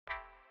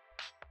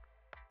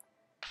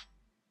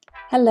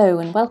Hello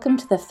and welcome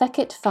to the Feck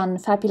It Fun,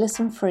 Fabulous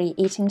and Free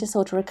Eating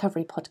Disorder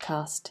Recovery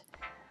podcast.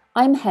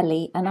 I'm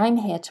Helly and I'm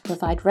here to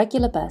provide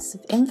regular bursts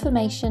of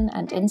information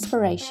and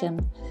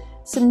inspiration,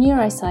 some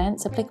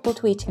neuroscience applicable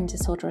to eating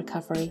disorder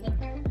recovery,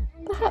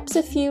 perhaps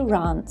a few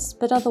rants,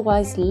 but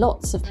otherwise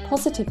lots of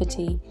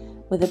positivity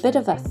with a bit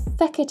of a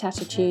feck it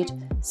attitude,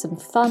 some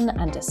fun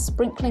and a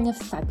sprinkling of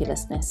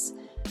fabulousness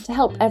to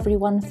help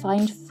everyone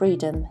find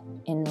freedom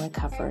in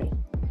recovery.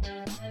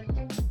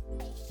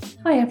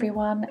 Hi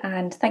everyone,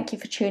 and thank you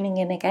for tuning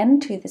in again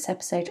to this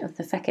episode of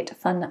the Feck It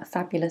Fun,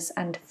 Fabulous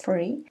and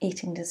Free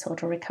Eating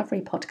Disorder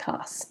Recovery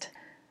podcast.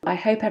 I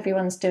hope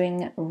everyone's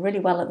doing really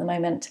well at the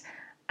moment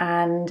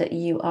and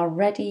you are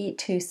ready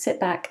to sit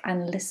back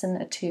and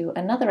listen to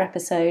another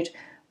episode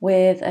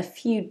with a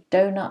few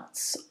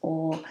donuts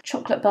or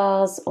chocolate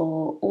bars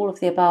or all of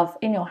the above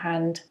in your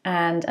hand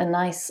and a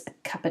nice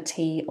cup of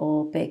tea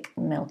or big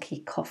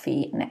milky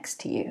coffee next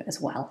to you as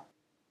well.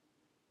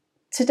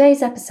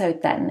 Today's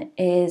episode then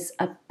is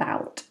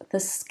about the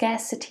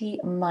scarcity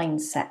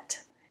mindset.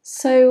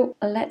 So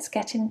let's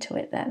get into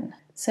it then.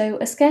 So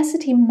a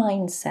scarcity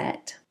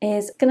mindset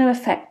is going to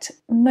affect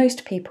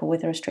most people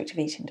with a restrictive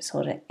eating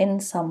disorder in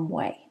some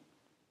way.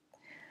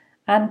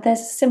 And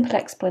there's a simple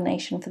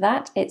explanation for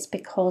that. It's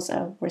because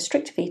a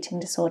restrictive eating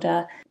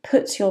disorder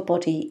puts your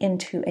body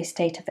into a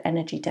state of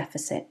energy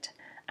deficit.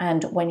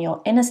 And when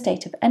you're in a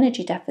state of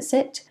energy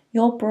deficit,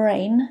 your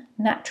brain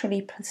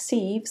naturally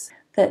perceives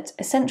that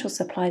essential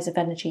supplies of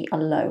energy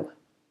are low.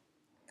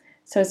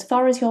 So as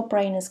far as your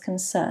brain is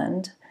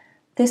concerned,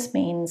 this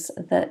means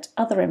that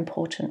other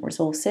important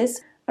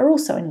resources are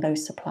also in low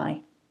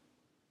supply.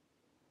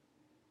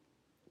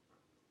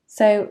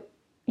 So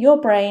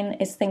your brain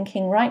is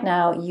thinking right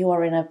now you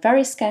are in a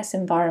very scarce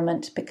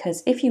environment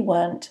because if you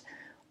weren't,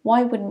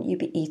 why wouldn't you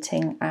be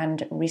eating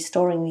and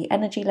restoring the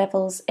energy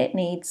levels it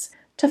needs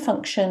to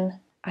function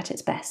at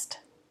its best?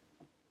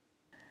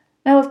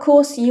 Now, of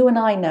course, you and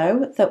I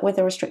know that with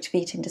a restrictive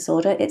eating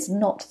disorder, it's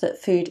not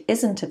that food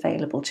isn't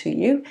available to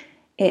you.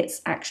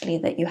 It's actually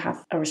that you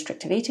have a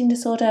restrictive eating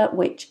disorder,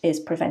 which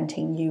is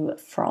preventing you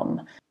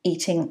from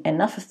eating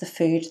enough of the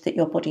food that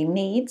your body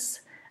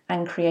needs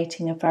and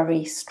creating a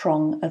very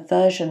strong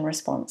aversion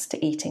response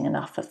to eating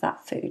enough of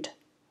that food.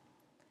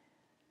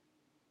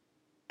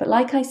 But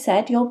like I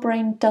said, your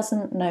brain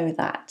doesn't know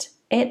that.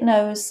 It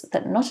knows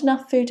that not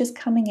enough food is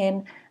coming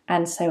in,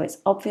 and so it's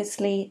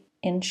obviously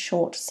in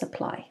short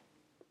supply.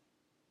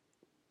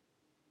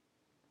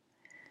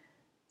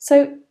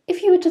 So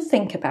if you were to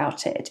think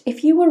about it,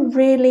 if you were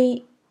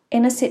really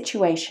in a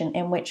situation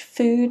in which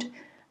food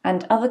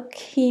and other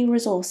key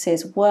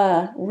resources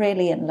were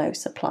really in low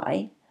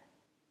supply,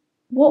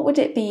 what would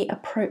it be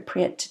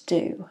appropriate to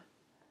do?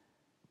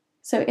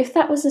 So if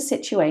that was a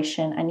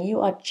situation and you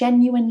are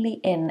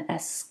genuinely in a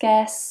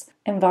scarce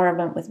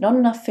environment with not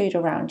enough food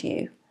around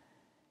you,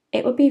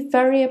 it would be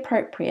very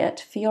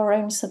appropriate for your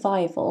own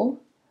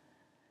survival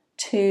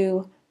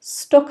to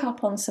stock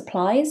up on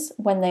supplies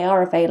when they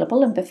are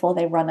available and before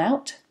they run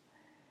out.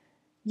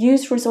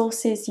 Use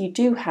resources you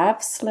do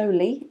have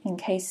slowly in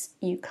case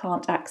you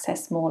can't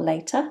access more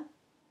later.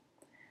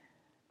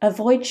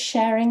 Avoid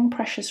sharing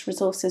precious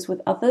resources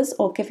with others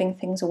or giving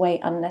things away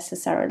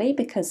unnecessarily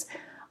because,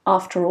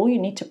 after all, you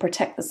need to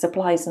protect the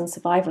supplies and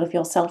survival of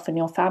yourself and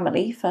your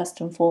family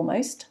first and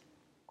foremost.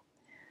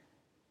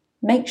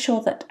 Make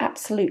sure that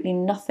absolutely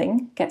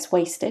nothing gets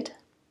wasted.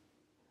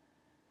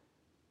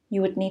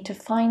 You would need to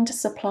find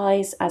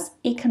supplies as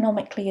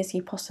economically as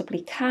you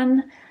possibly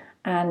can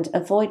and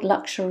avoid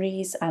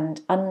luxuries and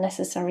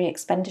unnecessary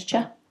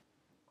expenditure.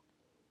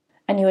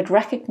 And you would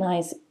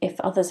recognise if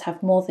others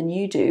have more than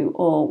you do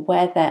or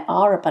where there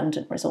are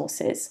abundant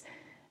resources,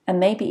 and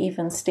maybe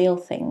even steal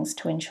things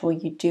to ensure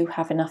you do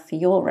have enough for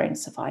your own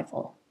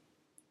survival.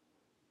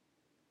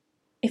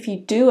 If you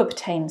do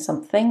obtain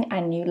something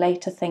and you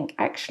later think,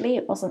 actually,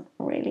 it wasn't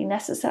really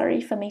necessary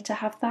for me to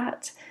have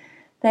that,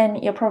 then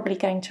you're probably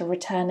going to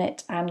return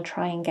it and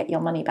try and get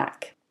your money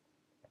back.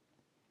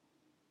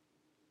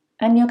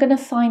 And you're going to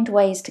find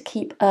ways to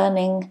keep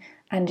earning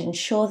and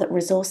ensure that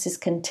resources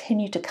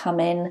continue to come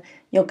in.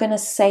 You're going to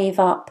save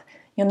up,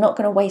 you're not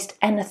going to waste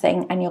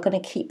anything, and you're going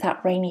to keep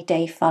that rainy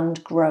day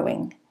fund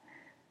growing.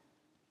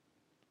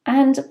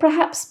 And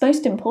perhaps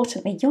most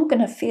importantly, you're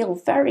going to feel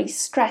very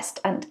stressed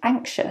and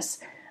anxious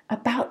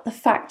about the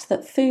fact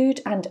that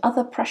food and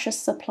other precious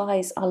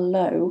supplies are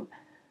low,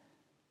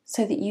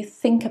 so that you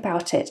think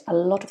about it a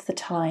lot of the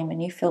time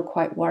and you feel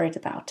quite worried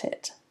about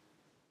it.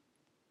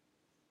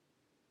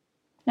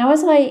 Now,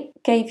 as I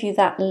gave you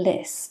that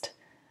list,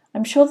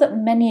 I'm sure that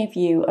many of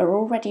you are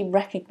already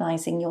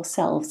recognising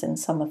yourselves in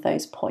some of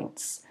those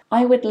points.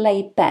 I would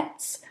lay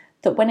bets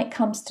that when it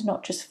comes to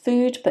not just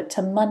food, but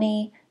to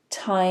money,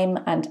 time,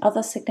 and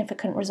other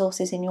significant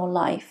resources in your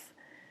life,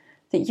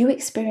 that you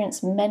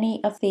experience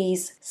many of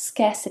these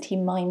scarcity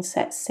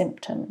mindset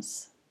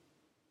symptoms.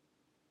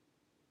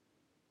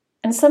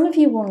 And some of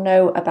you will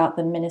know about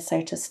the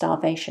Minnesota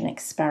starvation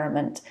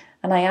experiment,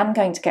 and I am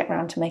going to get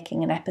round to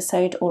making an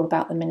episode all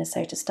about the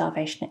Minnesota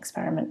starvation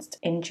experiment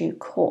in due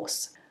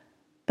course.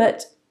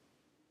 But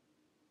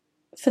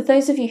For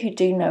those of you who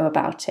do know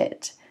about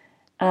it,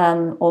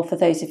 or for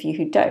those of you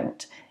who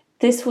don't,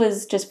 this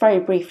was just very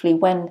briefly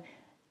when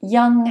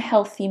young,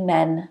 healthy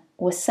men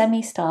were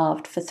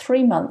semi-starved for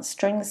 3 months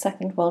during the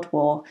Second World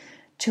War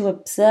to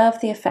observe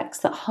the effects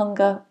that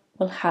hunger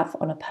will have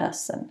on a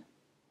person.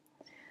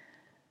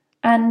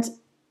 And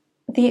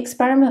the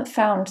experiment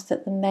found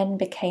that the men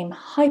became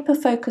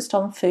hyper-focused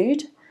on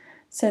food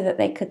so that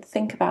they could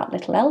think about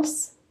little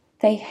else.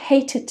 They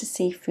hated to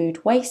see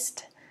food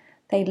waste.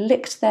 They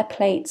licked their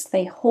plates,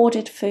 they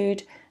hoarded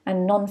food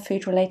and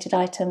non-food related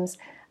items,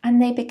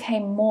 and they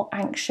became more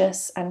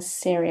anxious and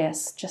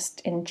serious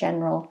just in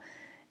general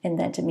in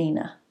their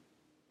demeanour.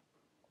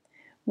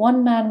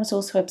 One man was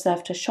also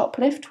observed to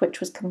shoplift,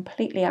 which was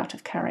completely out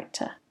of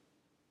character.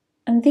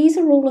 And these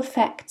are all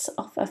effects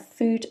of a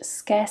food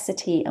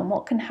scarcity and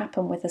what can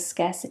happen with a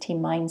scarcity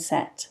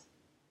mindset.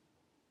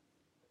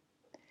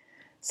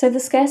 So the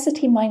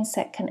scarcity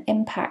mindset can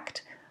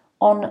impact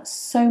on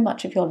so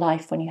much of your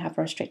life when you have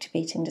a restrictive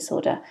eating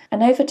disorder.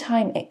 And over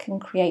time, it can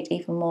create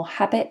even more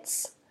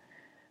habits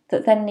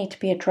that then need to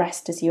be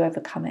addressed as you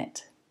overcome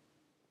it.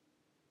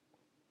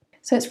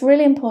 So it's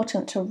really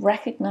important to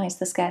recognise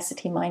the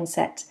scarcity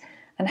mindset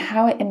and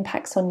how it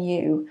impacts on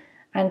you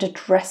and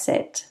address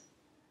it,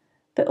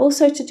 but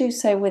also to do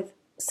so with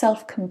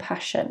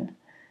self-compassion,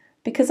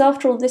 because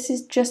after all, this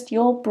is just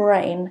your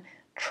brain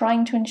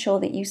trying to ensure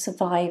that you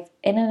survive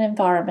in an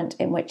environment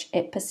in which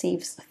it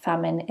perceives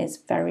famine is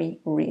very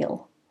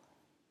real.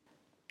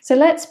 So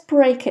let's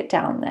break it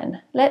down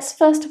then. Let's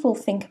first of all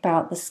think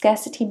about the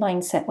scarcity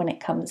mindset when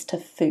it comes to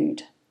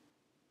food.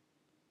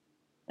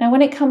 Now,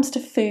 when it comes to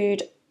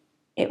food,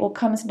 it will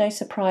come as no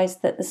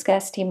surprise that the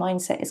scarcity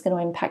mindset is going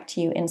to impact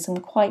you in some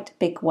quite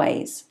big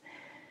ways.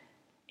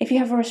 If you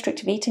have a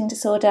restrictive eating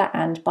disorder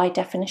and by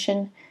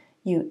definition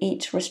you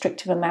eat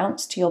restrictive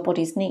amounts to your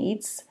body's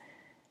needs,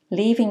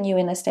 leaving you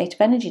in a state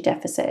of energy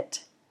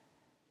deficit,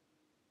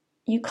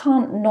 you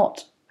can't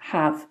not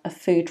have a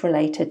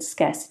food-related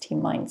scarcity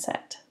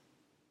mindset.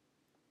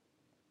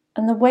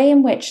 And the way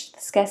in which the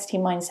scarcity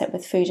mindset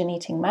with food and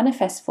eating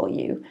manifests for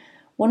you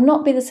will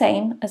not be the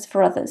same as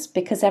for others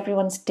because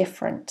everyone's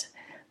different,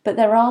 but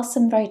there are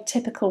some very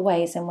typical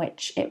ways in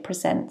which it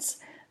presents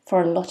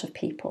for a lot of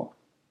people.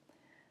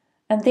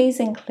 And these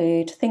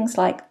include things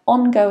like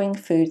ongoing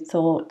food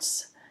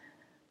thoughts,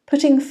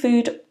 putting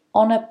food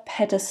on a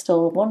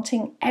pedestal,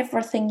 wanting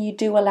everything you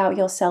do allow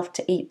yourself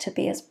to eat to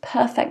be as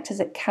perfect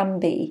as it can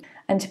be,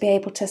 and to be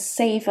able to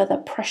savour the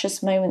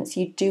precious moments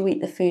you do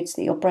eat the foods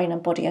that your brain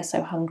and body are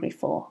so hungry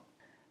for.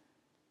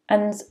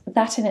 And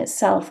that in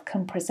itself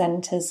can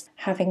present as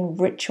having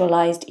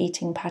ritualised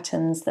eating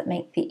patterns that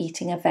make the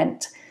eating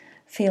event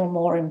feel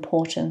more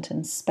important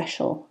and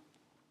special.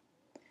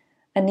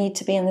 A need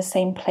to be in the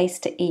same place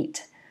to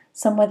eat,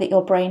 somewhere that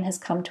your brain has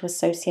come to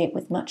associate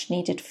with much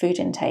needed food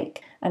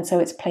intake, and so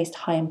it's placed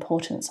high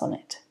importance on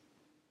it.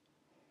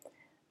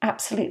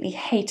 Absolutely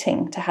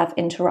hating to have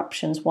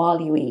interruptions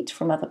while you eat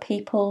from other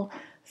people,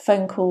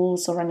 phone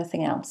calls, or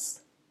anything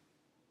else.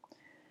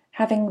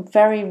 Having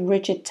very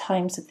rigid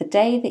times of the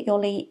day that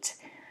you'll eat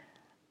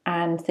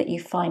and that you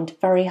find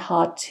very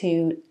hard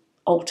to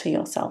alter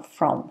yourself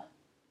from.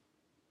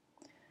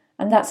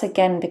 And that's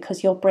again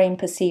because your brain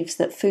perceives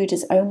that food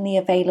is only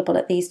available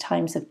at these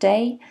times of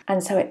day,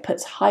 and so it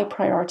puts high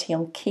priority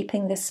on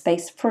keeping this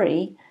space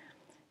free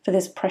for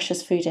this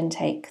precious food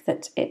intake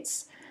that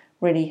it's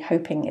really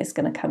hoping is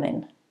going to come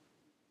in.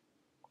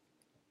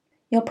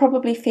 You'll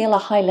probably feel a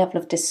high level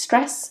of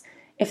distress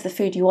if the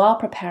food you are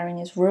preparing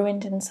is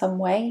ruined in some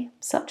way,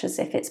 such as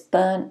if it's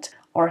burnt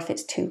or if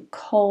it's too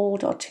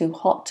cold or too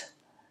hot.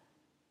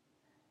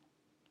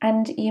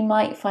 And you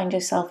might find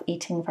yourself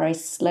eating very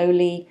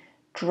slowly,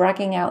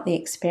 dragging out the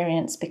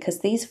experience because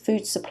these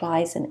food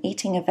supplies and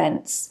eating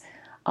events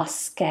are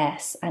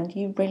scarce and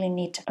you really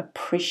need to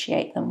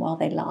appreciate them while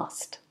they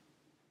last.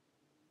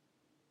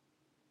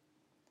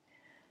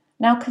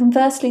 Now,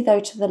 conversely though,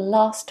 to the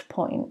last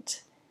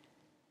point,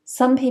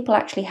 some people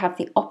actually have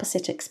the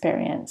opposite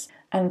experience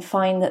and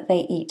find that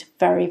they eat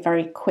very,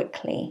 very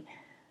quickly.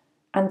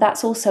 And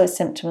that's also a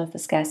symptom of the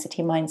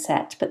scarcity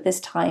mindset, but this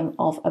time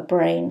of a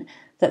brain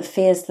that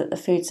fears that the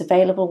foods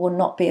available will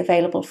not be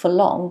available for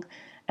long,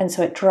 and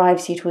so it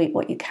drives you to eat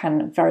what you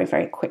can very,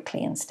 very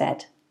quickly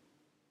instead.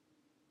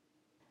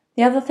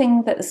 The other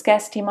thing that the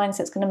scarcity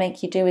mindset is going to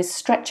make you do is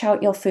stretch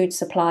out your food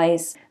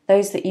supplies,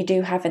 those that you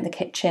do have in the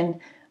kitchen,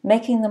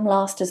 making them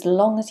last as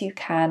long as you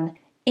can,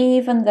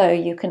 even though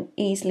you can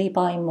easily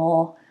buy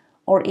more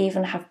or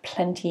even have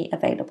plenty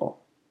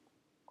available.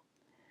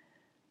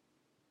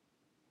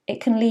 It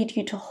can lead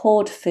you to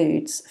hoard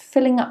foods,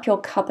 filling up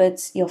your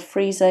cupboards, your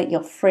freezer,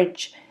 your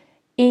fridge,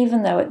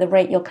 even though at the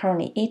rate you're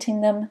currently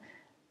eating them,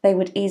 they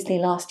would easily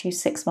last you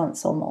 6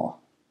 months or more.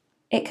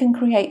 It can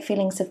create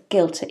feelings of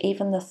guilt at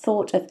even the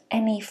thought of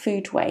any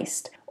food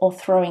waste or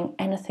throwing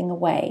anything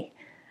away,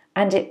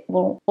 and it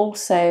will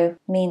also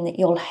mean that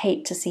you'll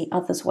hate to see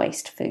others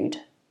waste food.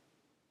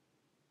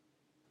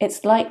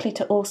 It's likely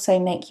to also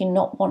make you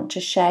not want to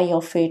share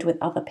your food with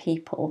other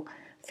people,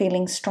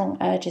 feeling strong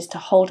urges to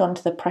hold on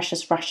to the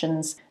precious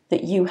rations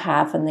that you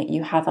have and that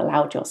you have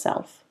allowed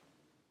yourself.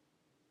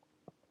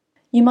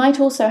 You might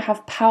also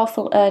have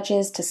powerful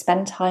urges to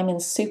spend time in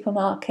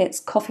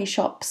supermarkets, coffee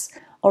shops,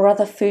 or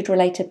other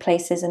food-related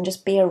places and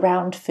just be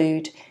around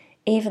food,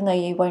 even though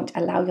you won't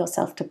allow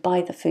yourself to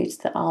buy the foods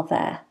that are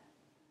there.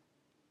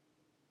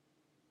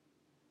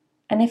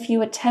 And if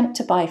you attempt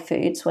to buy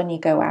foods when you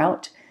go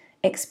out,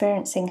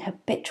 experiencing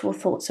habitual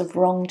thoughts of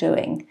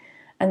wrongdoing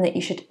and that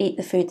you should eat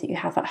the food that you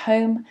have at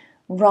home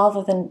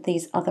rather than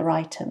these other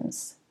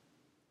items.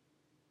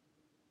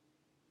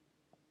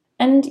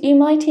 And you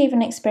might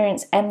even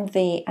experience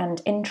envy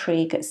and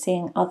intrigue at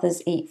seeing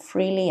others eat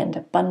freely and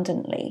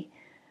abundantly.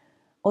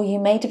 Or you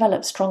may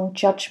develop strong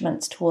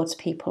judgments towards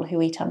people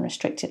who eat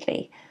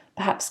unrestrictedly,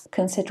 perhaps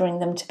considering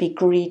them to be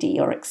greedy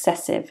or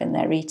excessive in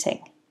their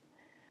eating.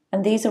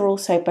 And these are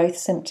also both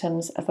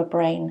symptoms of a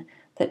brain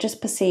that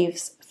just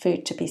perceives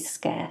food to be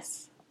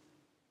scarce.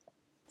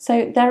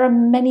 So there are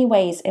many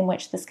ways in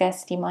which the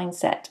scarcity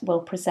mindset will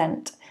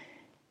present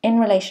in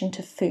relation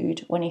to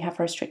food when you have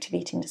a restrictive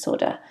eating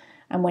disorder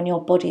and when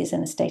your body is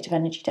in a state of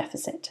energy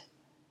deficit.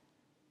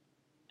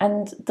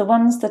 And the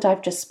ones that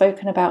I've just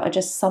spoken about are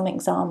just some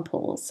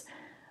examples.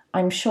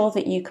 I'm sure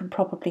that you can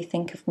probably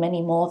think of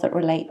many more that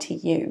relate to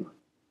you.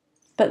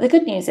 But the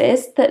good news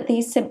is that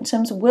these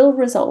symptoms will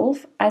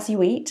resolve as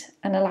you eat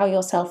and allow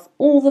yourself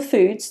all the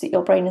foods that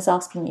your brain is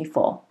asking you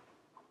for.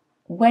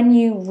 When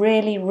you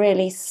really,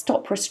 really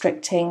stop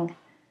restricting,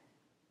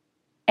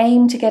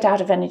 aim to get out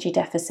of energy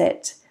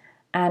deficit,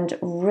 and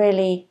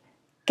really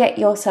get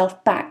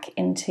yourself back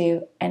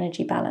into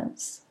energy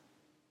balance.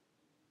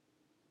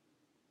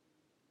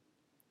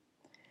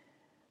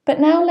 But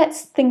now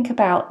let's think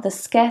about the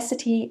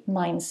scarcity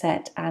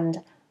mindset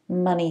and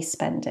money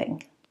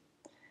spending.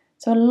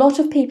 So a lot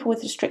of people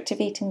with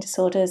restrictive eating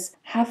disorders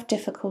have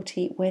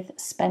difficulty with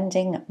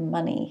spending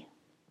money.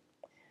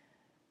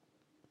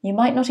 You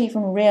might not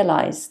even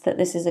realise that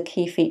this is a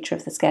key feature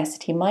of the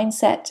scarcity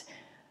mindset.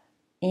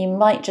 You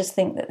might just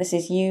think that this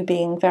is you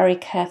being very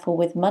careful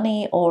with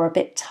money or a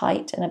bit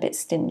tight and a bit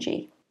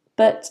stingy.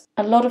 But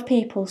a lot of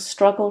people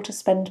struggle to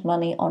spend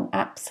money on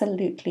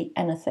absolutely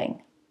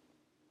anything.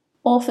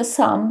 Or for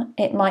some,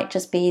 it might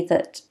just be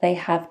that they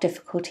have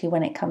difficulty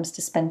when it comes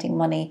to spending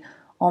money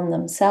on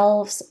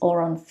themselves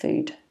or on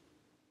food.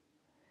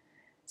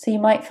 So you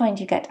might find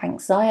you get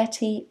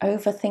anxiety,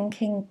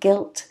 overthinking,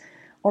 guilt,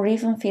 or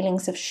even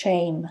feelings of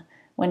shame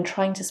when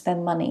trying to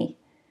spend money,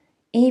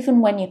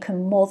 even when you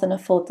can more than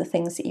afford the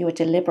things that you are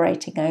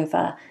deliberating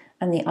over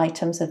and the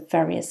items are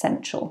very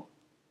essential.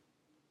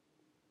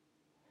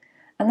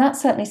 And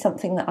that's certainly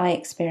something that I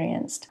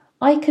experienced.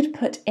 I could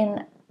put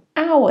in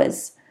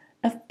hours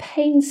of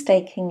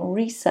painstaking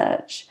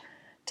research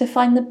to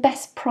find the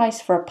best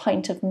price for a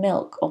pint of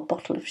milk or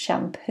bottle of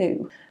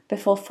shampoo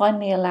before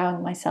finally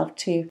allowing myself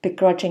to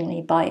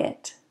begrudgingly buy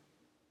it.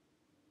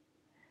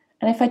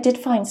 And if I did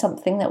find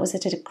something that was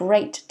at a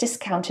great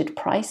discounted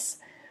price,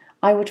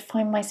 I would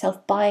find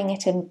myself buying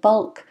it in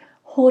bulk,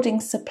 hoarding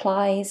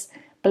supplies,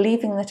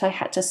 believing that I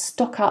had to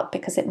stock up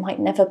because it might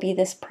never be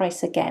this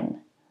price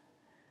again.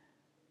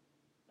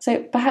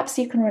 So perhaps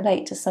you can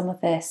relate to some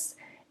of this.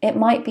 It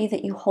might be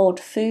that you hoard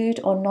food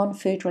or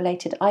non-food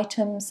related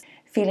items,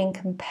 feeling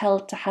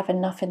compelled to have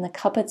enough in the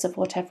cupboards of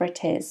whatever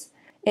it is.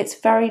 It's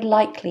very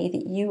likely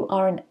that you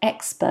are an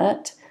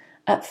expert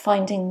at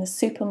finding the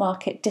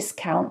supermarket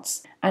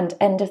discounts and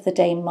end of the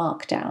day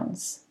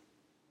markdowns.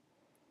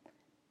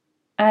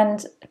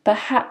 And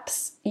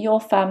perhaps your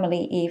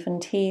family even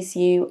tease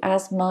you,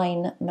 as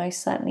mine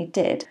most certainly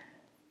did,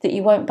 that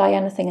you won't buy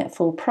anything at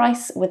full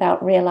price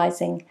without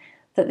realising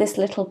that this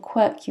little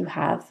quirk you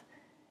have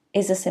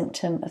is a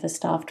symptom of a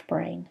starved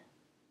brain.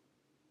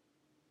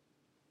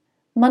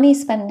 Money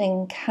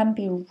spending can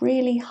be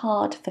really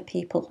hard for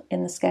people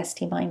in the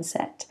scarcity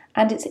mindset,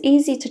 and it's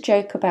easy to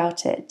joke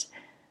about it,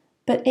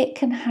 but it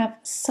can have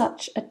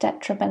such a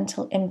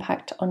detrimental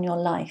impact on your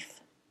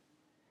life.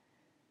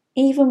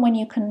 Even when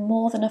you can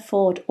more than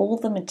afford all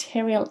the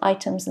material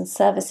items and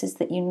services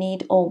that you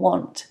need or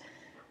want,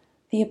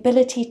 the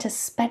ability to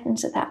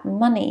spend that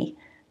money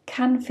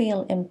can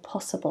feel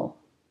impossible.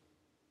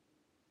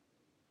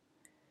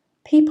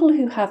 People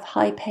who have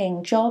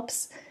high-paying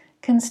jobs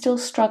can still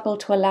struggle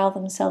to allow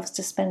themselves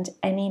to spend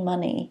any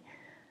money.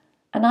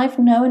 And I've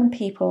known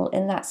people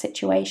in that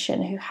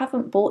situation who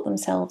haven't bought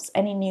themselves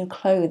any new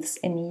clothes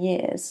in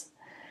years.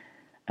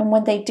 And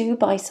when they do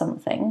buy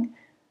something,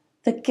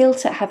 the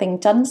guilt at having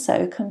done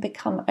so can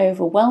become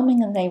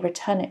overwhelming and they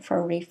return it for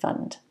a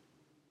refund.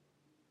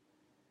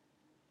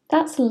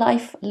 That's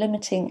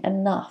life-limiting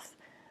enough,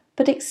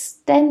 but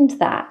extend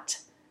that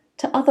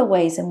to other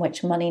ways in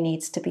which money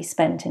needs to be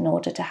spent in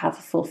order to have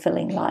a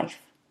fulfilling life.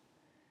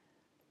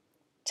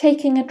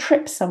 Taking a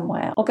trip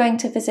somewhere or going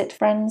to visit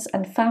friends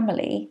and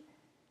family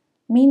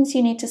means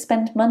you need to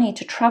spend money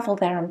to travel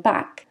there and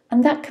back,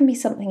 and that can be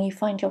something you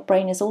find your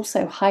brain is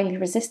also highly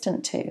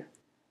resistant to.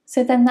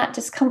 So then that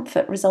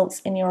discomfort results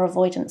in your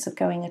avoidance of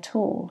going at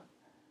all.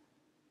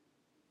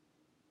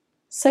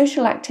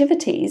 Social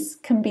activities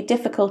can be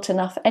difficult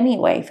enough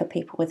anyway for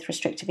people with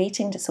restrictive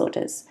eating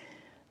disorders,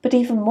 But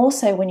even more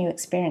so when you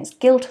experience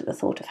guilt at the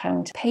thought of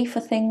having to pay for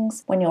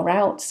things when you're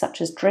out,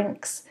 such as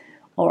drinks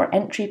or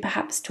entry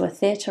perhaps to a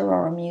theatre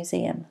or a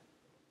museum.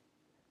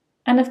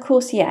 And of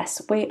course,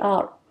 yes, we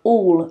are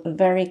all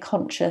very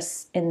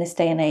conscious in this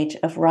day and age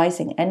of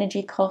rising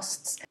energy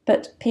costs,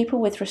 but people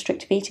with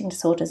restrictive eating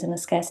disorders and a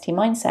scarcity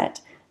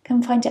mindset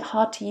can find it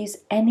hard to use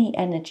any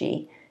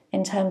energy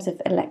in terms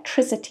of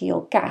electricity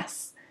or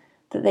gas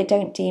that they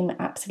don't deem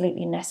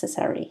absolutely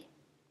necessary.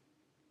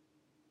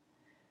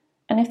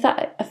 And if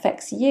that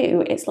affects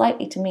you, it's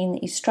likely to mean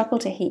that you struggle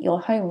to heat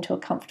your home to a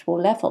comfortable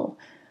level,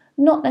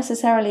 not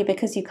necessarily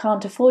because you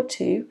can't afford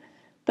to,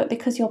 but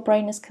because your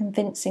brain is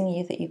convincing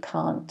you that you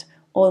can't,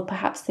 or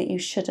perhaps that you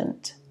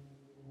shouldn't.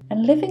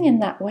 And living in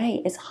that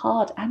way is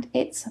hard and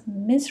it's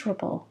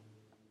miserable.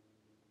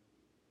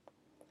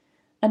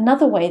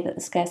 Another way that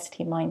the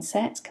scarcity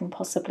mindset can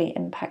possibly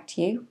impact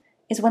you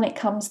is when it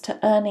comes to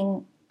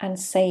earning and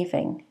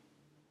saving.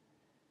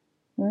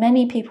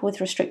 Many people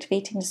with restrictive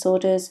eating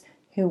disorders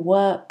who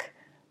work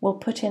will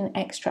put in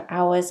extra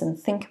hours and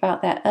think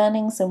about their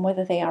earnings and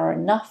whether they are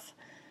enough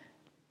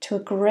to a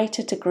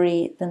greater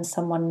degree than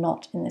someone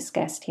not in the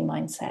scarcity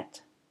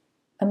mindset.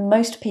 And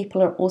most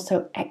people are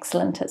also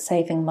excellent at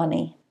saving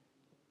money.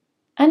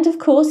 And of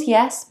course,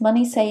 yes,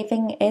 money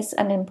saving is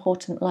an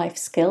important life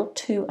skill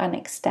to an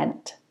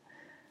extent.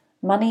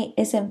 Money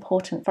is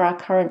important for our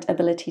current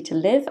ability to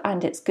live,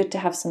 and it's good to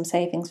have some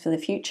savings for the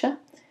future.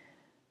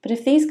 But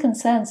if these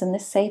concerns and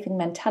this saving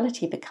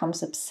mentality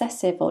becomes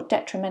obsessive or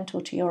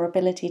detrimental to your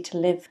ability to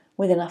live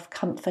with enough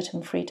comfort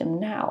and freedom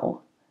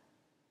now,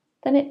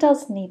 then it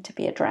does need to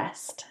be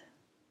addressed.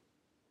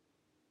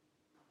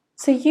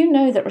 So you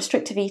know that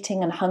restrictive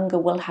eating and hunger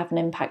will have an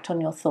impact on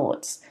your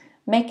thoughts,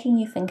 making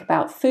you think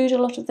about food a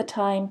lot of the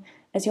time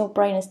as your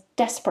brain is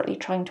desperately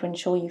trying to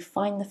ensure you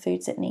find the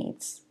foods it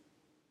needs.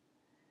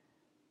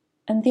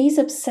 And these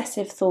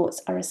obsessive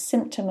thoughts are a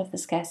symptom of the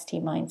scarcity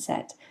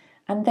mindset,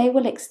 and they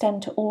will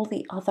extend to all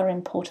the other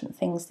important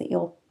things that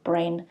your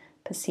brain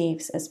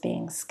perceives as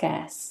being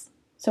scarce.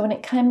 So when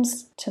it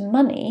comes to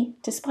money,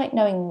 despite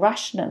knowing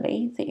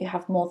rationally that you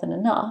have more than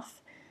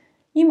enough,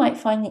 you might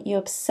find that you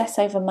obsess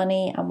over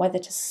money and whether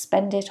to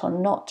spend it or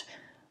not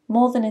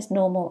more than is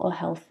normal or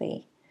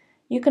healthy.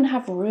 You can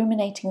have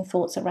ruminating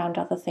thoughts around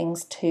other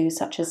things too,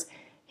 such as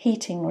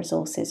heating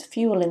resources,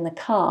 fuel in the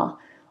car,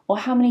 or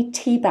how many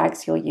tea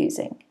bags you're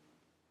using.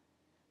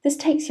 This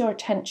takes your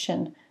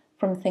attention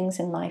from things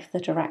in life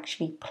that are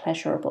actually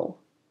pleasurable.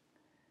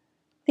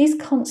 These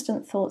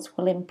constant thoughts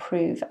will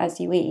improve as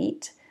you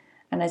eat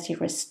and as you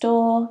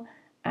restore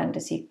and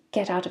as you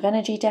get out of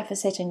energy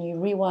deficit and you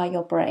rewire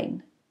your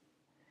brain.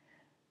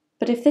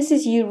 But if this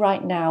is you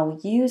right now,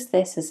 use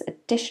this as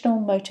additional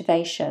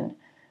motivation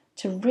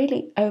to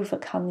really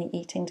overcome the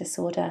eating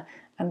disorder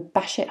and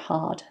bash it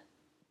hard.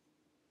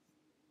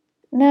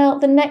 Now,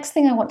 the next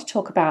thing I want to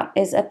talk about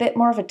is a bit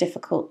more of a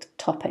difficult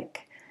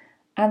topic,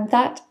 and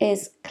that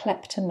is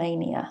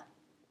kleptomania.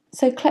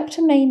 So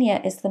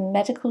kleptomania is the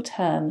medical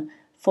term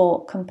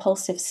for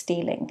compulsive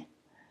stealing.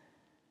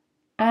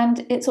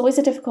 And it's always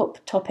a difficult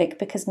topic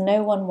because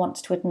no one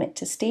wants to admit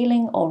to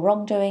stealing or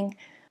wrongdoing,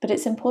 but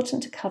it's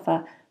important to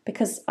cover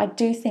because I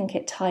do think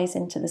it ties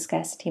into the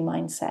scarcity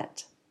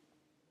mindset.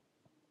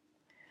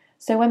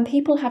 So when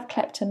people have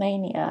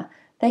kleptomania,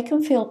 they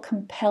can feel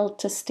compelled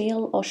to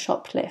steal or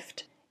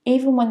shoplift,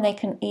 even when they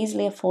can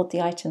easily afford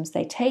the items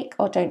they take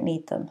or don't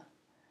need them.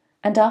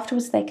 And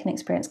afterwards they can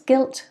experience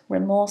guilt,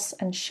 remorse,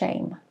 and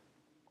shame.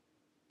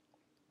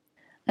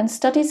 And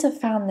studies have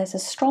found there's a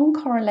strong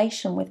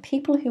correlation with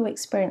people who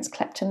experience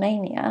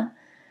kleptomania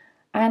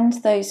and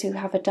those who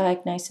have a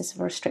diagnosis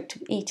of a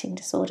restrictive eating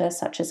disorder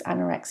such as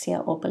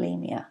anorexia or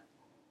bulimia.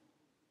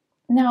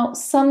 Now,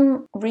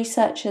 some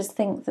researchers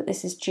think that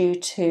this is due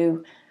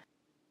to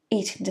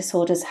eating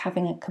disorders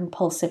having a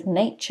compulsive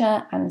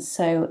nature, and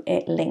so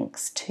it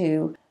links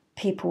to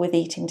people with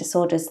eating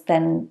disorders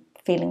then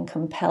feeling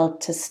compelled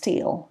to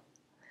steal.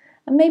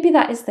 And maybe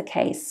that is the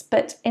case,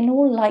 but in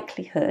all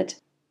likelihood,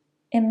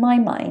 in my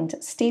mind,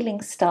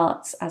 stealing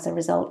starts as a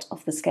result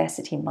of the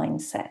scarcity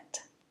mindset.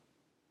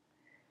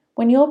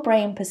 When your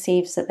brain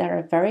perceives that there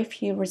are very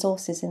few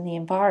resources in the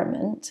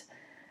environment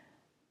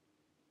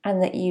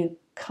and that you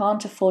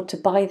can't afford to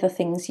buy the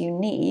things you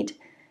need,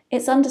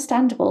 it's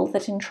understandable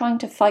that in trying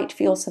to fight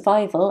for your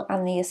survival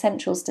and the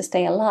essentials to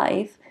stay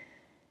alive,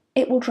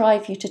 it will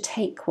drive you to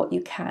take what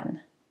you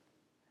can.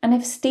 And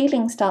if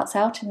stealing starts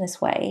out in this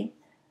way,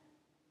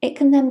 it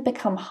can then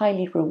become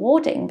highly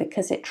rewarding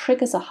because it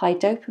triggers a high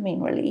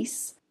dopamine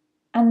release,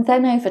 and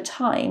then over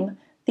time,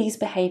 these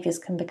behaviours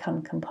can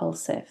become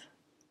compulsive.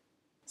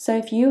 So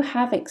if you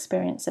have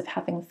experience of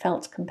having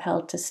felt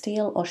compelled to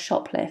steal or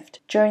shoplift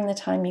during the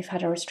time you've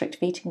had a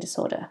restrictive eating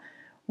disorder,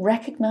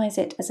 recognise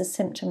it as a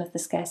symptom of the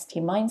scarcity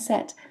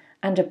mindset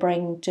and a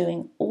brain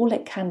doing all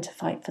it can to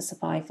fight for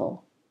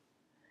survival.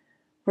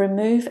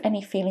 Remove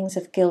any feelings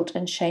of guilt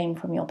and shame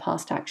from your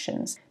past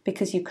actions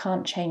because you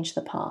can't change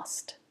the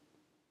past.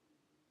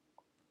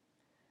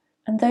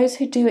 And those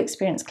who do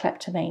experience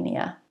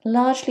kleptomania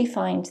largely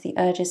find the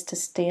urges to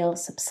steal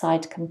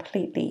subside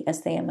completely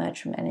as they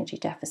emerge from energy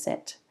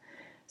deficit.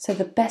 So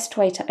the best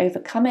way to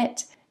overcome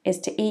it is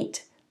to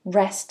eat,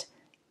 rest,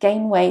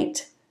 gain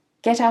weight,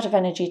 get out of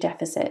energy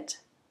deficit.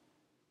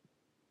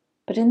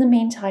 But in the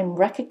meantime,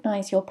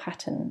 recognize your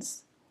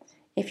patterns.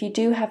 If you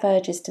do have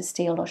urges to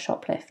steal or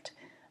shoplift,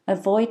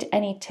 avoid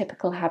any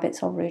typical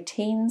habits or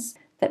routines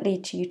that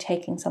lead to you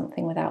taking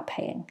something without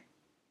paying.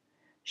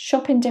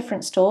 Shop in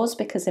different stores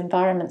because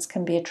environments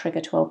can be a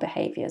trigger to old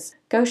behaviours.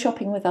 Go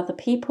shopping with other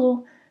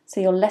people so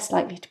you're less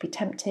likely to be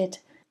tempted.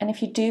 And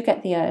if you do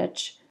get the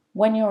urge,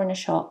 when you're in a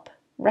shop,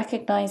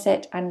 recognise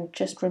it and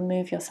just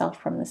remove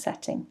yourself from the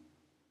setting.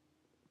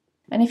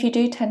 And if you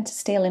do tend to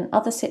steal in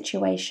other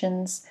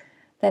situations,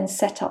 then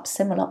set up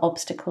similar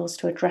obstacles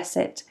to address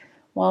it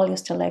while you're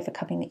still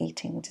overcoming the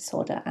eating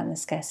disorder and the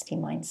scarcity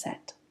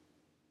mindset.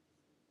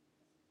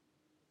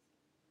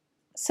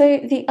 So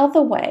the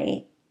other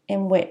way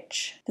in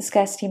which the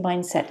scarcity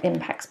mindset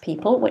impacts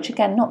people, which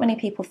again not many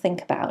people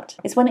think about,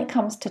 is when it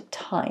comes to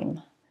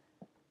time.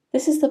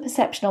 This is the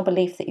perception or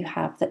belief that you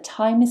have that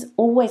time is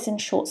always in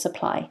short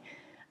supply,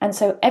 and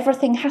so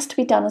everything has to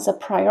be done as a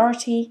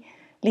priority,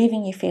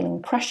 leaving you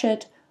feeling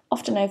pressured,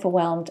 often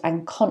overwhelmed,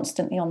 and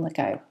constantly on the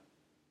go.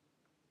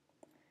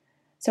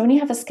 So when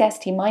you have a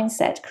scarcity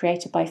mindset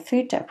created by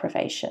food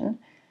deprivation,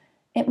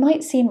 it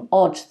might seem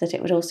odd that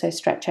it would also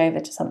stretch over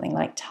to something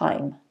like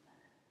time.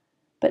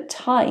 But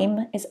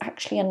time is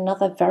actually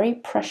another very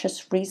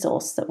precious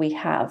resource that we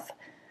have,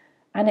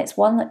 and it's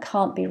one that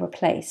can't be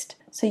replaced.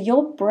 So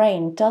your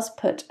brain does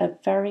put a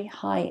very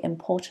high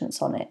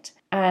importance on it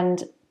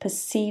and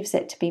perceives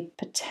it to be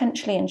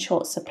potentially in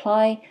short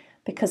supply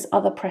because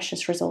other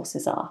precious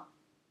resources are.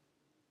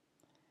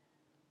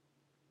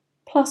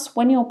 Plus,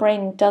 when your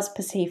brain does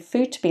perceive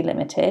food to be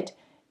limited,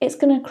 it's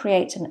going to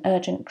create an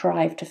urgent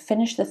drive to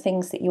finish the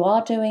things that you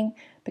are doing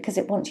because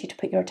it wants you to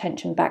put your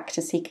attention back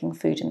to seeking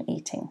food and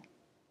eating.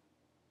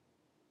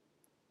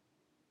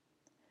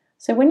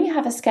 So when you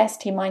have a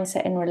scarcity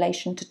mindset in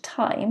relation to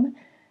time,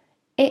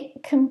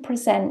 it can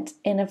present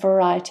in a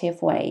variety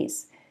of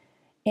ways.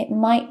 It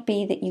might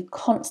be that you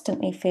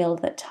constantly feel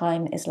that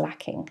time is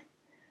lacking.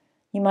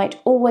 You might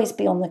always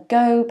be on the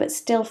go, but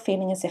still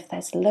feeling as if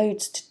there's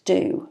loads to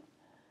do.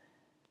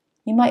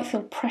 You might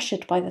feel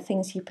pressured by the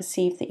things you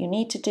perceive that you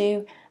need to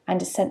do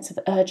and a sense of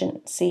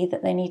urgency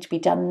that they need to be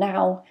done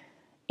now,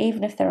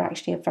 even if they're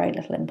actually of very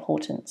little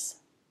importance.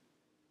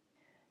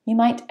 You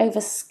might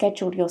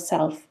overschedule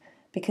yourself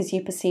because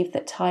you perceive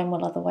that time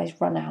will otherwise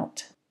run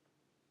out.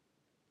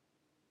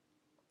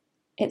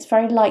 It's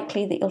very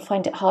likely that you'll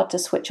find it hard to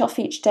switch off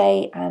each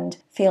day and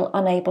feel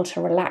unable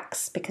to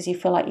relax because you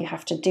feel like you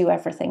have to do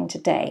everything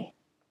today.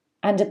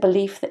 And a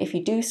belief that if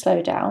you do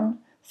slow down,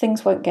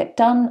 things won't get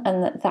done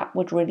and that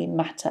would really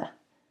matter.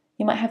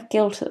 You might have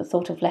guilt at the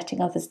thought of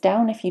letting others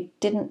down if you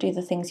didn't do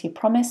the things you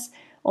promise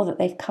or that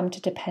they've come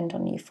to depend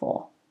on you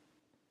for.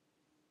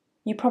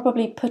 You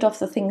probably put off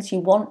the things you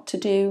want to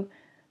do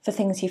for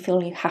things you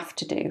feel you have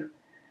to do,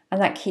 and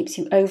that keeps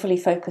you overly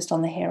focused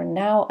on the here and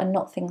now and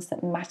not things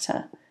that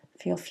matter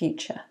for your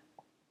future.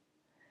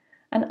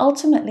 And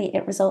ultimately,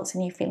 it results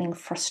in you feeling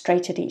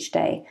frustrated each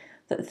day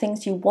that the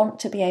things you want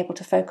to be able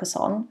to focus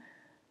on,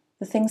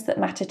 the things that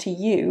matter to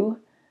you,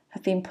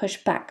 have been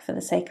pushed back for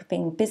the sake of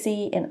being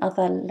busy in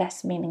other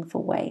less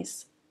meaningful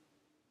ways.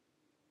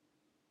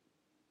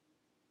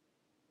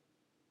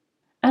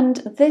 And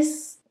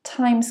this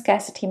time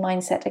scarcity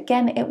mindset,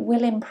 again, it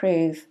will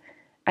improve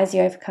as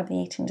you overcome the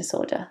eating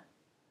disorder.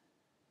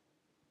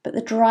 But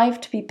the drive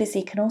to be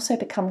busy can also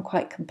become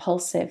quite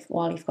compulsive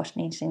while you've got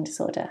an eating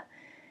disorder.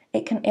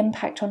 It can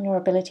impact on your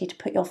ability to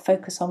put your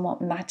focus on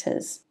what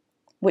matters,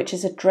 which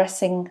is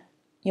addressing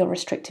your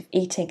restrictive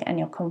eating and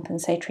your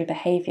compensatory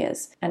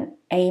behaviours and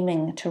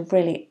aiming to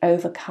really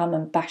overcome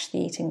and bash the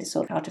eating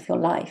disorder out of your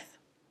life.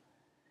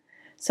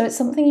 So it's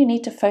something you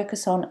need to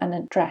focus on and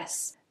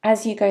address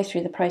as you go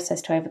through the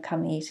process to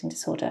overcome the eating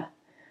disorder.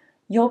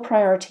 Your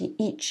priority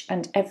each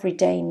and every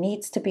day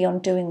needs to be on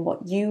doing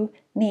what you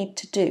need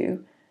to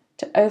do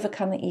to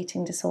overcome the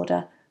eating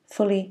disorder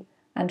fully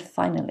and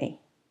finally.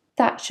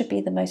 That should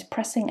be the most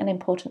pressing and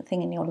important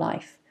thing in your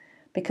life,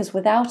 because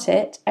without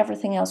it,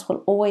 everything else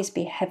will always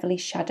be heavily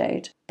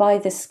shadowed by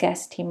this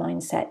scarcity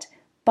mindset,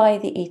 by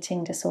the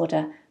eating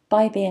disorder,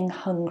 by being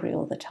hungry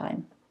all the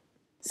time.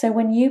 So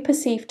when you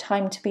perceive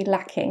time to be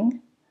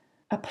lacking,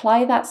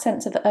 apply that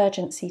sense of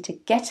urgency to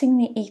getting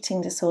the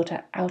eating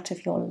disorder out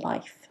of your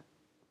life.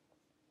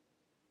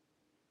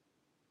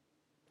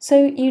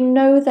 So you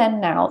know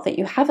then now that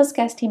you have a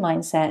scarcity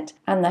mindset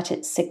and that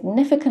it's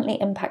significantly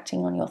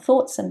impacting on your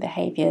thoughts and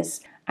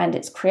behaviours, and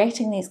it's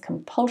creating these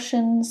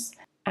compulsions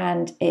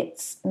and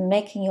it's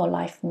making your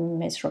life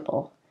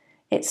miserable.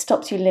 It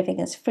stops you living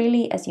as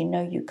freely as you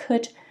know you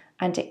could,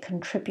 and it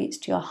contributes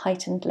to your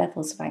heightened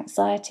levels of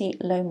anxiety,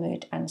 low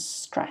mood and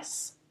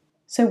stress.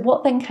 So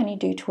what then can you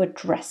do to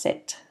address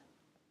it?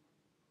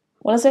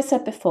 Well, as I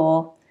said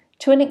before,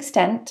 to an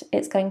extent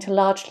it's going to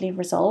largely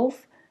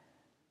resolve,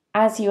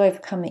 As you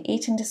overcome the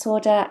eating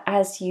disorder,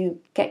 as you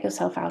get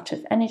yourself out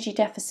of energy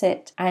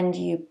deficit and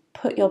you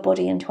put your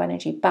body into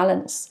energy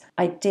balance,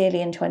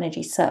 ideally into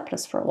energy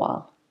surplus for a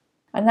while.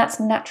 And that's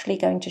naturally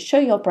going to show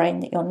your brain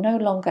that you're no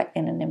longer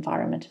in an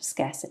environment of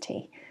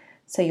scarcity.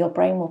 So your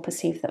brain will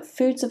perceive that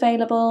food's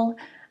available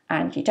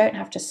and you don't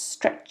have to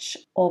stretch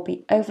or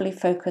be overly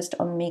focused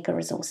on meager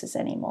resources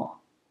anymore.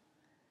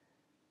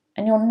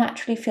 And you'll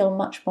naturally feel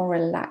much more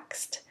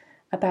relaxed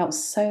about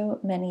so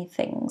many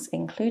things,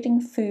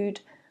 including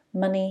food,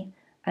 money,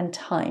 and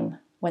time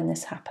when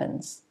this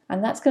happens.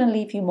 And that's going to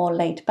leave you more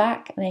laid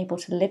back and able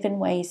to live in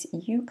ways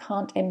you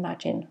can't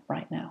imagine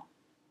right now.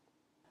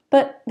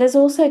 But there's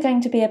also going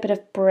to be a bit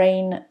of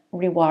brain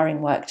rewiring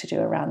work to do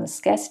around the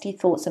scarcity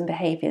thoughts and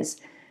behaviours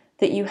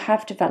that you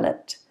have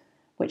developed,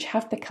 which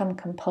have become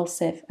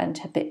compulsive and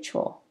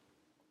habitual.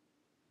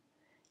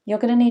 You're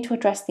going to need to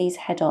address these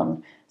head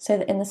on so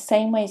that in the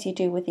same ways you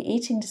do with the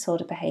eating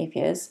disorder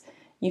behaviours,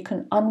 you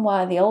can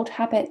unwire the old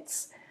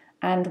habits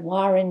and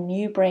wire in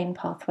new brain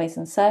pathways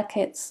and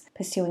circuits,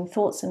 pursuing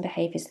thoughts and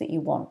behaviours that you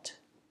want.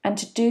 And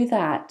to do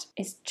that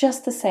is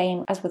just the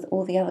same as with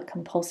all the other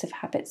compulsive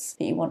habits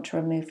that you want to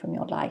remove from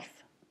your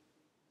life.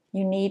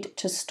 You need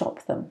to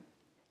stop them.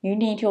 You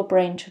need your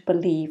brain to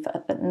believe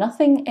that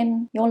nothing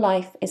in your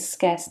life is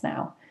scarce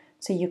now,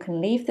 so you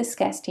can leave the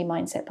scarcity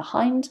mindset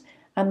behind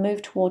and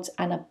move towards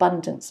an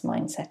abundance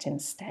mindset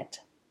instead.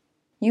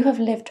 You have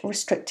lived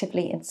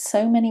restrictively in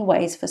so many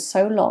ways for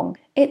so long,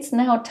 it's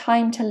now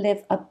time to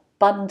live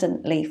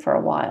abundantly for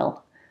a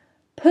while.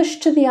 Push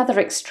to the other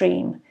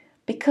extreme,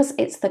 because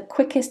it's the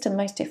quickest and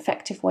most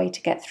effective way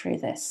to get through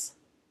this.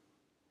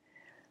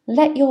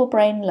 Let your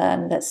brain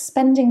learn that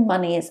spending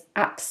money is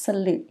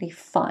absolutely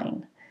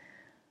fine.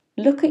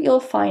 Look at your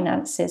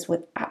finances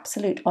with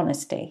absolute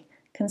honesty.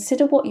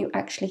 Consider what you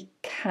actually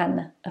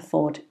can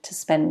afford to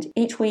spend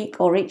each week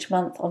or each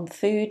month on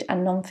food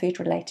and non-food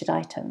related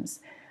items,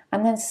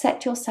 and then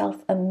set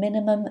yourself a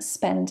minimum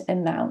spend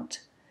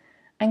amount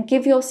and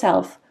give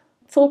yourself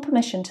full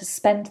permission to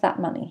spend that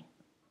money.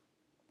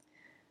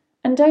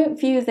 And don't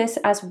view this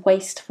as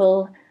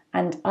wasteful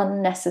and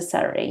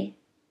unnecessary,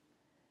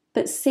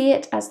 but see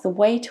it as the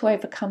way to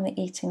overcome the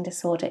eating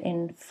disorder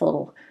in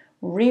full,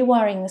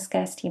 rewiring the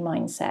scarcity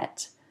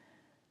mindset.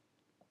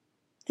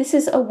 This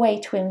is a way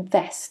to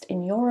invest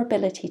in your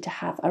ability to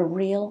have a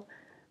real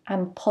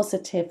and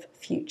positive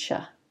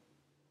future.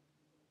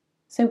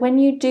 So when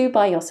you do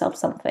buy yourself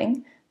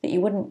something that you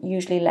wouldn't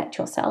usually let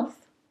yourself,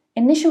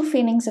 initial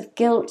feelings of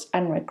guilt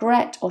and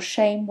regret or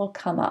shame will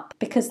come up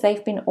because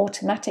they've been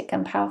automatic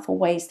and powerful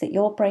ways that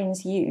your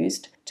brain's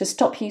used to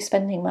stop you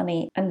spending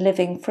money and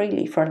living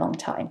freely for a long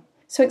time.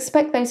 So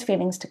expect those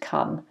feelings to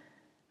come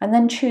and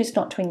then choose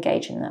not to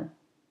engage in them.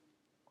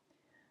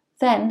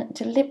 Then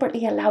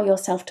deliberately allow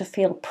yourself to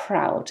feel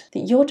proud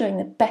that you're doing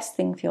the best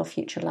thing for your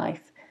future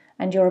life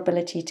and your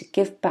ability to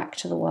give back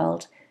to the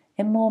world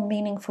in more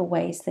meaningful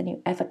ways than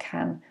you ever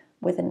can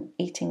with an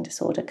eating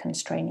disorder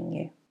constraining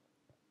you.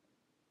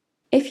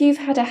 If you've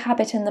had a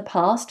habit in the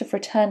past of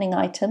returning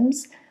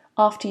items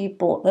after you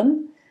bought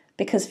them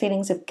because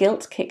feelings of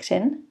guilt kicked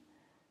in,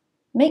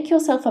 make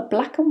yourself a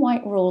black and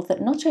white rule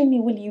that not only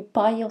will you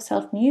buy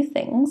yourself new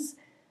things,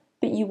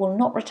 but you will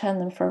not return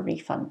them for a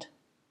refund.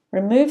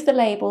 Remove the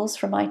labels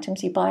from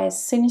items you buy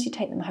as soon as you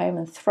take them home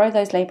and throw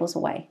those labels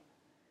away.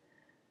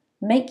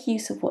 Make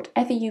use of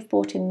whatever you've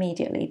bought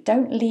immediately.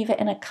 Don't leave it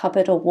in a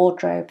cupboard or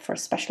wardrobe for a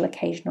special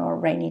occasion or a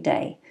rainy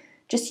day.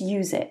 Just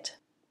use it.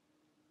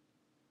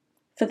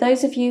 For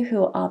those of you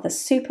who are the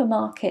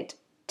supermarket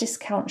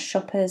discount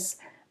shoppers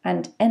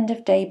and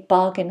end-of-day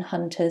bargain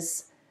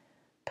hunters,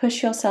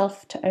 push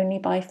yourself to only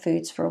buy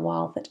foods for a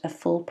while that are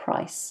full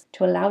price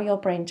to allow your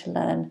brain to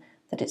learn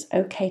that it's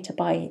okay to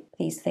buy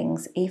these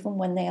things even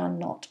when they are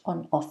not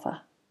on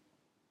offer.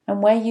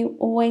 And where you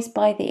always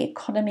buy the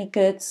economy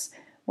goods,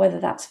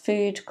 whether that's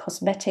food,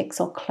 cosmetics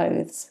or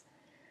clothes,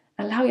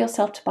 allow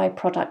yourself to buy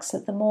products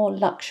at the more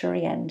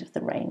luxury end of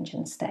the range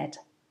instead.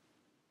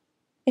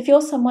 If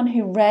you're someone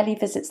who rarely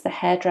visits the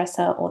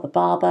hairdresser or the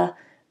barber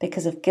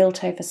because of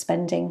guilt over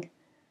spending,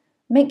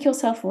 make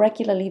yourself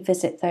regularly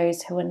visit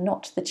those who are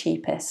not the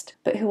cheapest,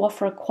 but who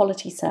offer a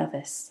quality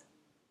service.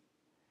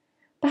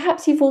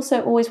 Perhaps you've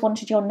also always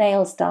wanted your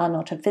nails done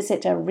or to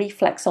visit a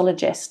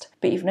reflexologist,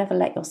 but you've never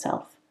let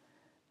yourself.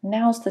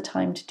 Now's the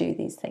time to do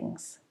these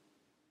things.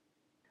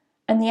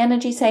 And the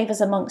energy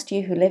savers amongst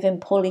you who live in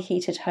poorly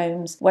heated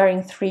homes,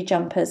 wearing 3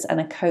 jumpers and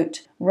a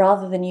coat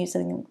rather than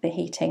using the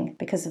heating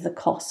because of the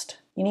cost,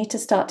 you need to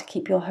start to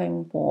keep your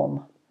home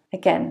warm.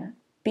 Again,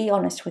 be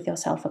honest with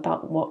yourself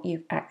about what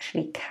you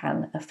actually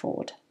can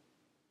afford.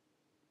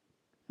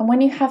 And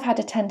when you have had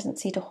a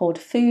tendency to hoard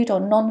food or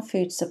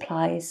non-food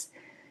supplies,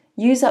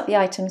 use up the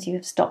items you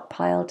have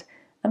stockpiled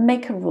and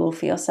make a rule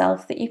for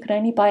yourself that you can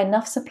only buy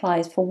enough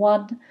supplies for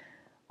 1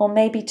 or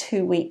maybe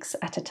 2 weeks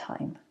at a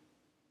time.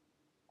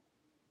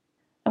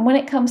 And when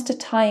it comes to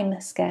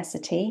time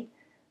scarcity,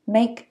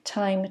 make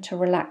time to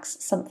relax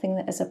something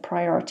that is a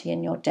priority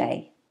in your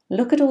day.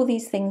 Look at all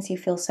these things you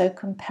feel so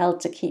compelled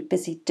to keep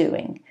busy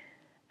doing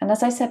And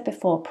as I said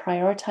before,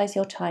 prioritise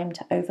your time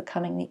to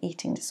overcoming the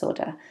eating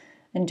disorder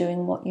and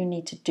doing what you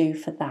need to do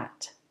for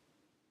that.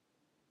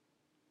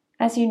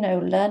 As you know,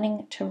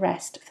 learning to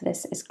rest for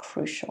this is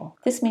crucial.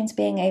 This means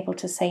being able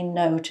to say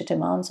no to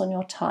demands on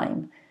your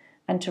time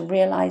and to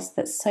realise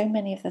that so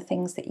many of the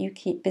things that you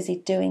keep busy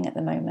doing at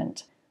the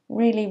moment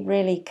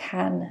really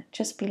can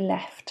just be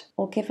left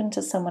or given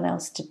to someone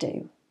else to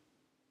do.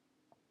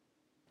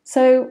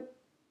 So,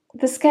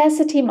 the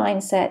scarcity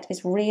mindset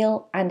is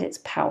real and it's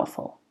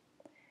powerful.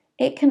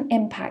 It can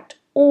impact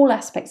all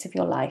aspects of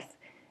your life.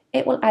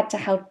 It will add to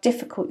how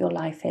difficult your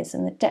life is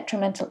and the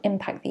detrimental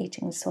impact the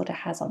eating disorder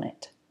has on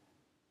it.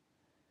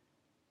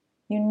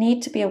 You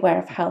need to be aware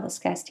of how the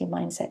scarcity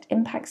mindset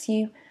impacts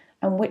you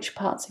and which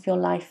parts of your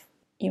life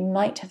you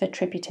might have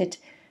attributed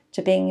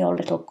to being your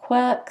little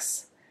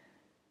quirks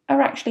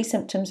are actually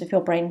symptoms of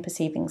your brain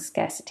perceiving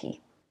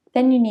scarcity.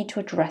 Then you need to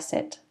address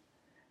it.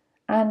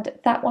 And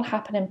that will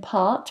happen in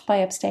part by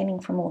abstaining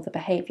from all the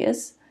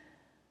behaviours,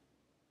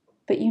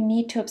 but you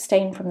need to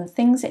abstain from the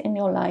things in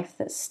your life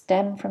that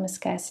stem from a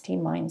scarcity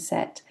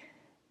mindset,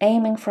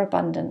 aiming for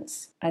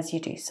abundance as you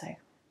do so.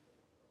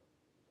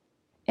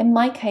 In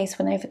my case,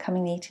 when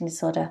overcoming the eating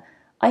disorder,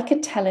 I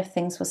could tell if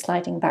things were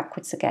sliding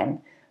backwards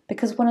again,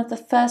 because one of the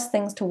first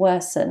things to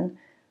worsen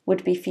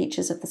would be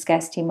features of the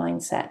scarcity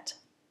mindset.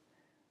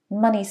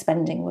 Money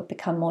spending would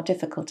become more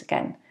difficult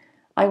again.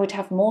 I would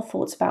have more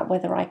thoughts about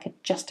whether I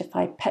could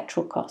justify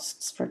petrol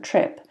costs for a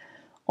trip,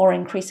 or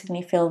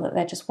increasingly feel that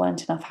there just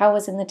weren't enough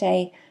hours in the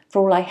day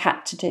for all I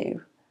had to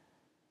do.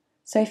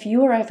 So if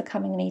you are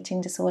overcoming an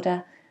eating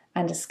disorder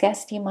and a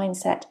scarcity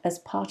mindset as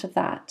part of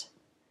that,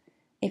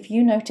 if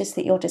you notice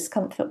that your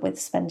discomfort with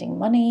spending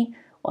money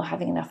or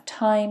having enough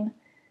time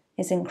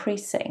is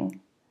increasing,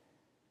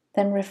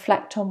 then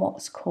reflect on what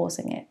was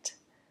causing it.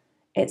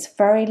 It's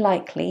very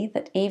likely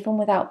that even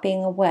without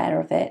being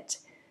aware of it,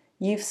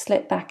 you've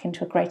slipped back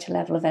into a greater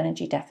level of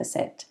energy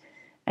deficit,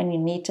 and you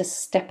need to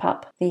step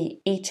up the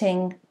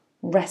eating,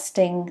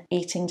 resting,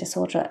 eating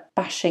disorder,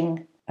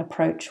 bashing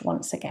approach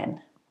once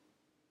again.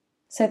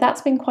 So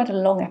that's been quite a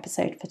long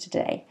episode for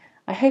today.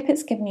 I hope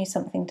it's given you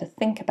something to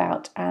think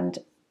about, and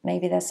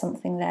maybe there's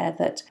something there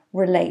that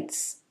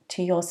relates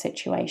to your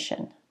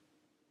situation.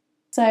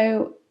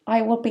 So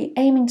I will be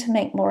aiming to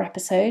make more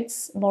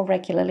episodes more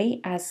regularly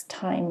as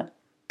time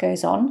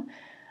goes on.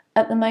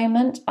 At the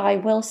moment, I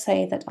will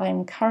say that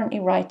I'm currently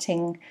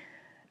writing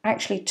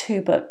actually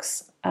 2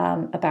 books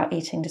about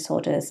eating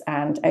disorders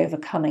and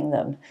overcoming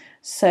them.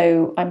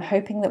 So I'm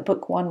hoping that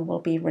book 1 will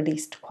be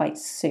released quite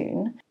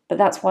soon. But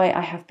that's why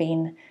I have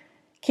been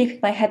keeping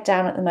my head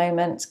down at the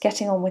moment,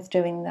 getting on with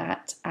doing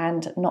that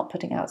and not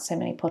putting out so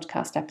many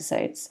podcast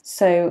episodes.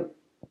 So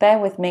bear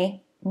with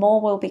me,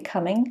 more will be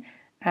coming,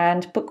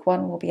 and book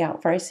 1 will be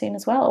out very soon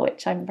as well,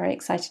 which I'm very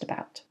excited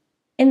about.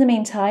 In the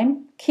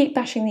meantime, keep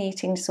bashing the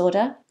eating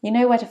disorder. You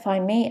know where to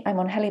find me. I'm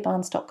on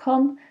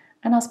hellybarnes.com,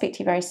 and I'll speak to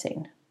you very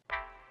soon.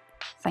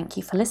 Thank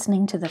you for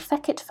listening to the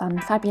Feck It Fun,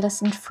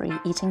 Fabulous and Free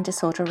Eating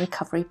Disorder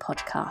Recovery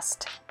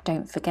podcast.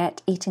 Don't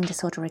forget, eating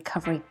disorder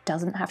recovery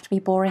doesn't have to be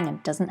boring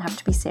and doesn't have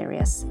to be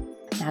serious.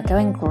 Now go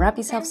and grab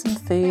yourself some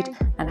food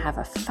and have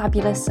a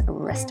fabulous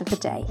rest of the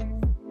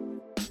day.